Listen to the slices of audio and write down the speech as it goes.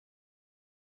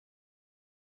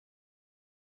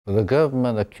The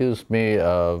government accused me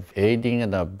of aiding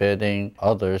and abetting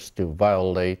others to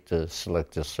violate the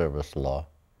Selective Service Law.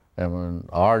 And when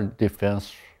our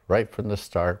defense right from the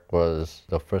start was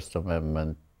the First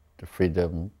Amendment, the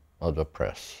freedom of the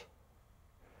press.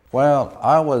 Well,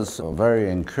 I was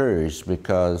very encouraged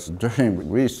because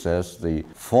during recess, the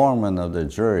foreman of the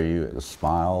jury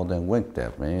smiled and winked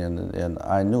at me, and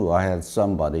I knew I had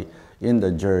somebody in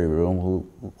the jury room who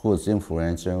was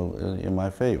influential in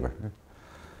my favor.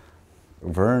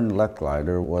 Vern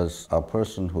Lecklider was a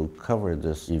person who covered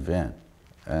this event,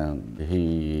 and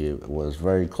he was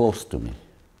very close to me,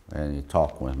 and he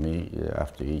talked with me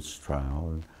after each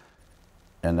trial.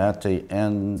 And at the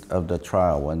end of the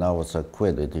trial, when I was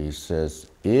acquitted, he says,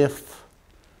 if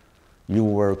you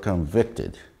were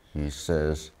convicted, he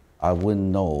says, I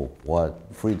wouldn't know what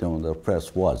freedom of the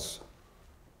press was.